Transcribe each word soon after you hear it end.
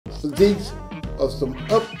physiques of some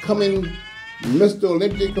upcoming Mr.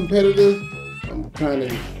 Olympia competitors. I'm trying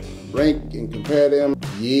to rank and compare them.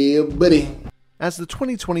 Yeah, buddy. As the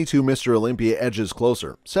 2022 Mr. Olympia edges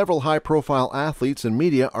closer, several high-profile athletes and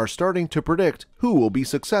media are starting to predict who will be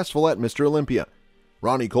successful at Mr. Olympia.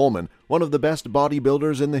 Ronnie Coleman, one of the best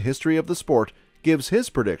bodybuilders in the history of the sport, gives his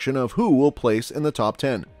prediction of who will place in the top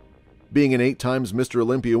 10. Being an 8 times Mr.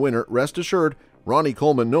 Olympia winner, rest assured, Ronnie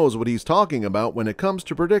Coleman knows what he's talking about when it comes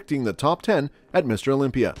to predicting the top 10 at Mr.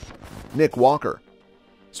 Olympia. Nick Walker.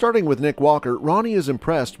 Starting with Nick Walker, Ronnie is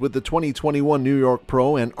impressed with the 2021 New York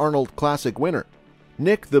Pro and Arnold Classic winner.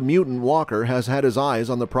 Nick the Mutant Walker has had his eyes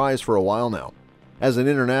on the prize for a while now. As an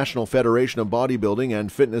International Federation of Bodybuilding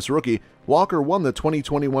and Fitness rookie, Walker won the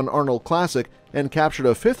 2021 Arnold Classic and captured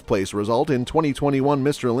a 5th place result in 2021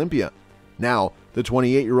 Mr. Olympia. Now, the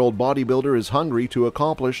 28-year-old bodybuilder is hungry to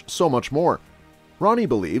accomplish so much more. Ronnie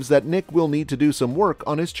believes that Nick will need to do some work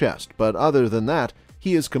on his chest, but other than that,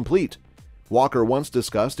 he is complete. Walker once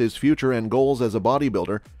discussed his future and goals as a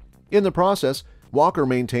bodybuilder. In the process, Walker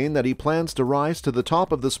maintained that he plans to rise to the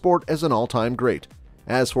top of the sport as an all-time great.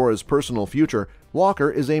 As for his personal future,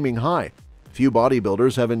 Walker is aiming high. Few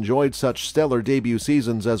bodybuilders have enjoyed such stellar debut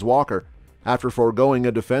seasons as Walker. After foregoing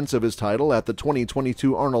a defense of his title at the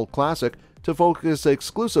 2022 Arnold Classic to focus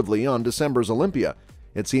exclusively on December's Olympia,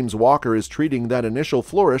 it seems Walker is treating that initial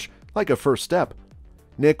flourish like a first step.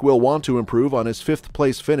 Nick will want to improve on his 5th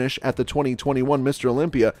place finish at the 2021 Mr.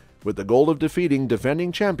 Olympia with the goal of defeating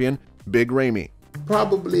defending champion Big Ramy.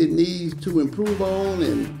 Probably needs to improve on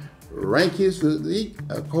and rank his physique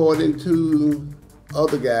according to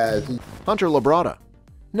other guys. Hunter Labrada.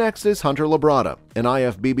 Next is Hunter Labrada, an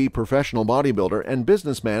IFBB professional bodybuilder and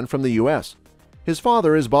businessman from the U.S. His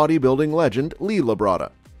father is bodybuilding legend Lee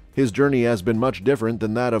Labrada. His journey has been much different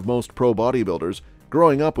than that of most pro bodybuilders,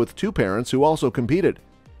 growing up with 2 parents who also competed.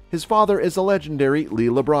 His father is the legendary Lee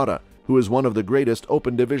Labrada, who is one of the greatest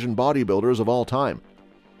open division bodybuilders of all time.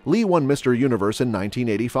 Lee won Mr. Universe in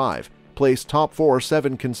 1985, placed top 4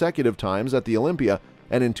 7 consecutive times at the Olympia,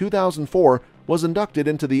 and in 2004 was inducted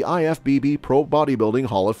into the IFBB Pro Bodybuilding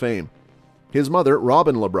Hall of Fame. His mother,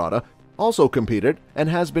 Robin Labrada, also competed and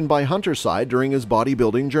has been by Hunter's side during his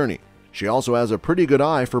bodybuilding journey. She also has a pretty good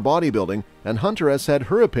eye for bodybuilding, and Hunter has said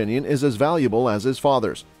her opinion is as valuable as his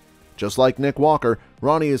father's. Just like Nick Walker,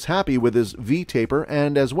 Ronnie is happy with his V-taper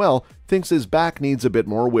and, as well, thinks his back needs a bit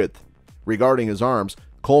more width. Regarding his arms,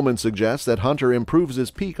 Coleman suggests that Hunter improves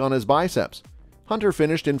his peak on his biceps. Hunter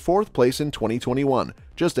finished in 4th place in 2021,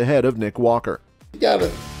 just ahead of Nick Walker. He got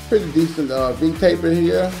a pretty decent V-taper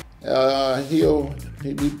here. He'll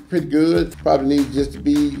be pretty good. Probably needs just to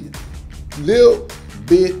be a little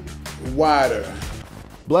bit wider.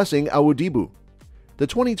 Blessing Awodibu. The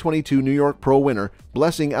 2022 New York Pro winner,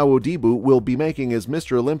 Blessing Awodibu, will be making his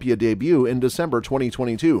Mr. Olympia debut in December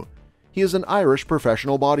 2022. He is an Irish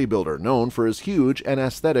professional bodybuilder known for his huge and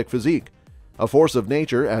aesthetic physique. A force of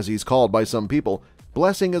nature, as he's called by some people,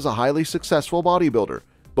 Blessing is a highly successful bodybuilder,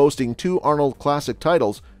 boasting 2 Arnold Classic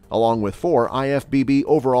titles, along with 4 IFBB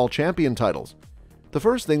overall champion titles. The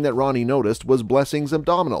first thing that Ronnie noticed was Blessing's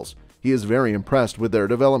abdominals. He is very impressed with their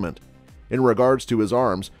development. In regards to his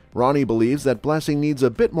arms, Ronnie believes that Blessing needs a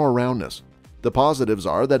bit more roundness. The positives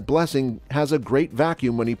are that Blessing has a great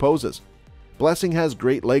vacuum when he poses. Blessing has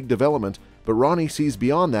great leg development, but Ronnie sees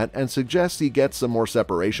beyond that and suggests he gets some more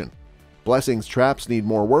separation. Blessing's traps need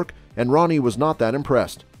more work, and Ronnie was not that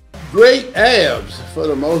impressed. Great abs for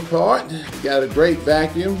the most part. Got a great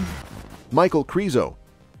vacuum. Michael Krizo.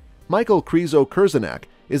 Michael Krizo Kurzanak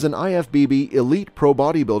is an IFBB elite pro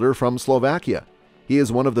bodybuilder from Slovakia. He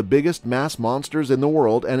is one of the biggest mass monsters in the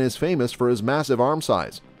world and is famous for his massive arm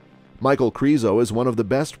size. Michael Krizo is one of the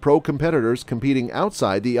best pro competitors competing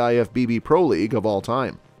outside the IFBB Pro League of all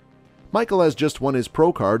time. Michael has just won his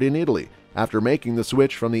pro card in Italy after making the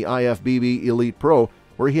switch from the IFBB Elite Pro,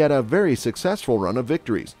 where he had a very successful run of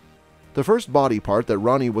victories. The first body part that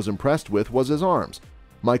Ronnie was impressed with was his arms.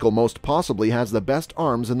 Michael most possibly has the best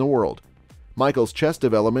arms in the world. Michael's chest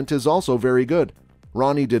development is also very good.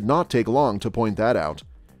 Ronnie did not take long to point that out.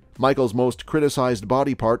 Michael's most criticized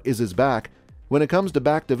body part is his back. When it comes to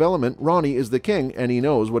back development, Ronnie is the king and he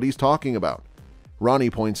knows what he's talking about. Ronnie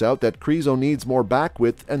points out that Krizo needs more back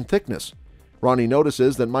width and thickness. Ronnie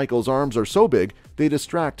notices that Michael's arms are so big they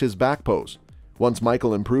distract his back pose. Once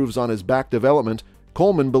Michael improves on his back development,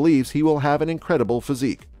 Coleman believes he will have an incredible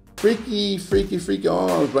physique. Freaky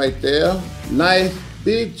arms right there. Nice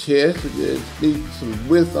big chest. Just need some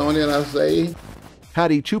width on it, I say.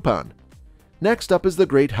 Hadi Choopan. Next up is the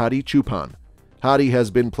great Hadi Choopan. Hadi has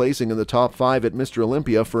been placing in the top 5 at Mr.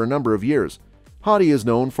 Olympia for a number of years. Hadi is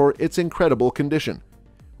known for its incredible condition.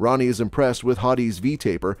 Ronnie is impressed with Hadi's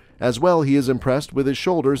V-taper, as well he is impressed with his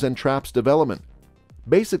shoulders and traps development.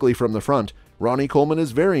 Basically from the front, Ronnie Coleman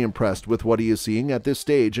is very impressed with what he is seeing at this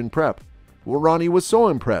stage in prep. Ronnie was so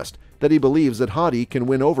impressed that he believes that Hadi can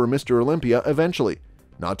win over Mr. Olympia eventually.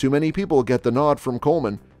 Not too many people get the nod from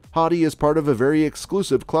Coleman. Hadi is part of a very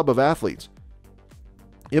exclusive club of athletes.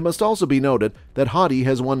 It must also be noted that Hadi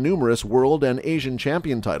has won numerous world and Asian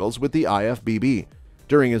champion titles with the IFBB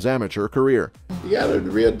during his amateur career. You got a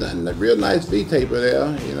real nice V-taper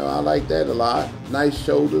there. You know, I like that a lot. Nice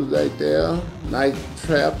shoulders right there. Nice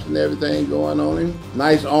traps and everything going on him.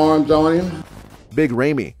 Nice arms on him. Big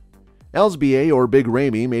Ramy. LSBA, or Big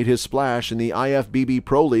Ramy, made his splash in the IFBB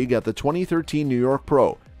Pro League at the 2013 New York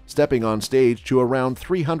Pro, stepping on stage to around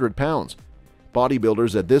 300 pounds.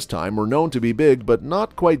 Bodybuilders at this time were known to be big, but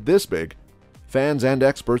not quite this big. Fans and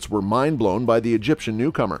experts were mind-blown by the Egyptian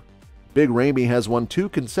newcomer. Big Ramy has won 2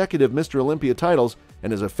 consecutive Mr. Olympia titles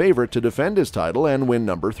and is a favorite to defend his title and win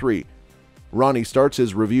number 3. Ronnie starts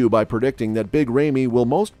his review by predicting that Big Ramy will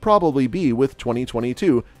most probably be with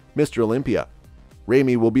 2022 Mr. Olympia.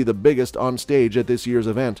 Ramy will be the biggest on stage at this year's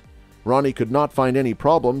event. Ronnie could not find any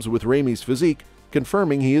problems with Ramy's physique,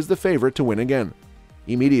 confirming he is the favorite to win again.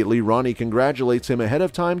 Immediately, Ronnie congratulates him ahead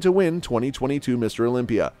of time to win 2022 Mr.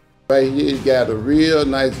 Olympia. Right here, he's got a real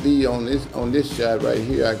nice V on this shot right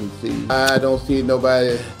here, I can see. I don't see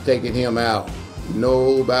nobody taking him out.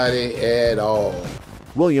 Nobody at all.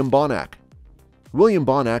 William Bonac. William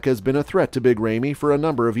Bonac has been a threat to Big Ramy for a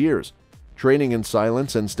number of years. Training in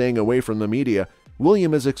silence and staying away from the media,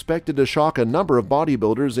 William is expected to shock a number of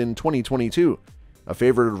bodybuilders in 2022. A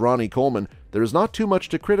favorite of Ronnie Coleman, there is not too much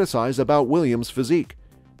to criticize about William's physique.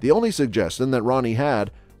 The only suggestion that Ronnie had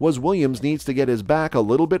was Williams needs to get his back a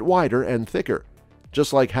little bit wider and thicker.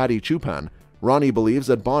 Just like Hadi Chupan, Ronnie believes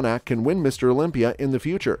that Bonac can win Mr. Olympia in the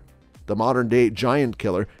future. The modern-day giant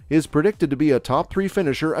killer is predicted to be a top 3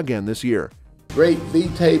 finisher again this year. Great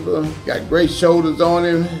V-taper, got great shoulders on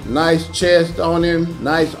him, nice chest on him,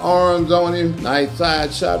 nice arms on him, nice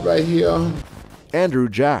side shot right here. Andrew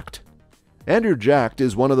Jacked. Andrew Jacked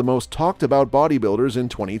is one of the most talked about bodybuilders in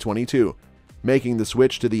 2022. Making the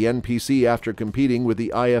switch to the NPC after competing with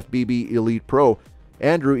the IFBB Elite Pro,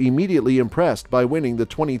 Andrew immediately impressed by winning the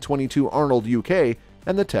 2022 Arnold UK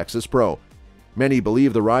and the Texas Pro. Many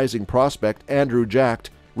believe the rising prospect Andrew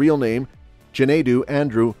Jacked, real name Chinedu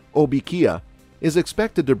Andrew Obikia, is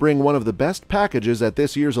expected to bring one of the best packages at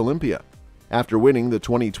this year's Olympia. After winning the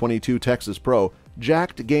 2022 Texas Pro,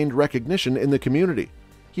 Jacked gained recognition in the community.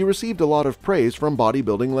 He received a lot of praise from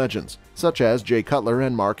bodybuilding legends, such as Jay Cutler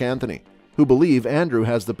and Mark Anthony, who believe Andrew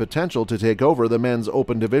has the potential to take over the men's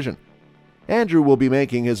open division. Andrew will be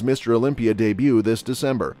making his Mr. Olympia debut this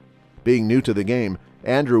December. Being new to the game,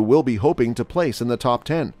 Andrew will be hoping to place in the top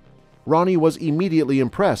 10. Ronnie was immediately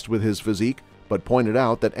impressed with his physique, but pointed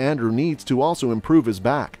out that Andrew needs to also improve his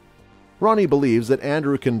back. Ronnie believes that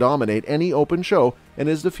Andrew can dominate any open show and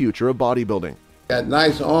is the future of bodybuilding. Got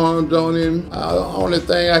nice arms on him. The only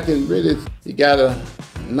thing I can really, he got a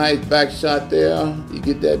nice back shot there. You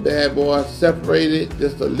get that bad boy separated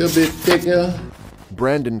just a little bit thicker.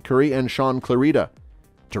 Brandon Curry and Sean Clarita.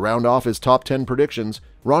 To round off his top 10 predictions,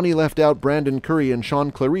 Ronnie left out Brandon Curry and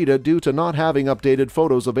Sean Clarita due to not having updated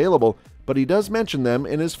photos available, but he does mention them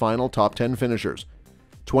in his final top 10 finishers.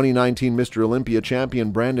 2019 Mr. Olympia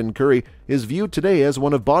champion Brandon Curry is viewed today as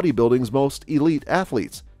one of bodybuilding's most elite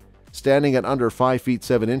athletes. Standing at under 5 feet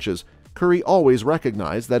 7 inches, Curry always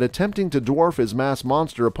recognized that attempting to dwarf his mass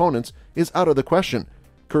monster opponents is out of the question.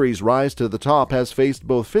 Curry's rise to the top has faced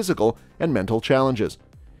both physical and mental challenges.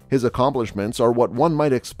 His accomplishments are what one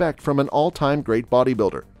might expect from an all-time great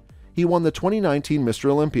bodybuilder. He won the 2019 Mr.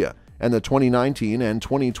 Olympia and the 2019 and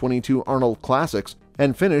 2022 Arnold Classics,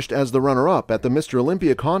 and finished as the runner-up at the Mr.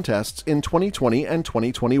 Olympia contests in 2020 and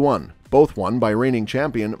 2021, both won by reigning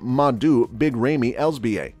champion Madhu Big Ramy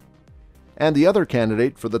LSBA. And the other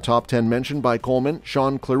candidate for the top 10 mentioned by Coleman,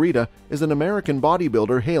 Sean Clarita, is an American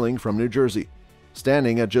bodybuilder hailing from New Jersey.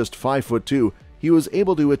 Standing at just 5'2", he was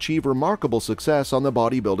able to achieve remarkable success on the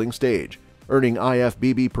bodybuilding stage, earning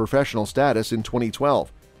IFBB professional status in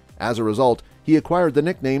 2012. As a result, he acquired the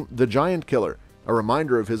nickname The Giant Killer, a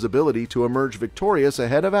reminder of his ability to emerge victorious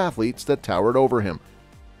ahead of athletes that towered over him.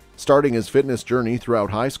 Starting his fitness journey throughout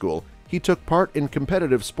high school, he took part in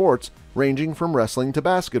competitive sports ranging from wrestling to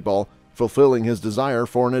basketball, fulfilling his desire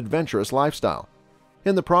for an adventurous lifestyle.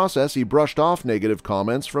 In the process, he brushed off negative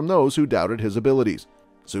comments from those who doubted his abilities.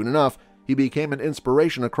 Soon enough, he became an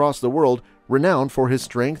inspiration across the world, renowned for his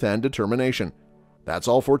strength and determination. That's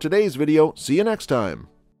all for today's video. See you next time.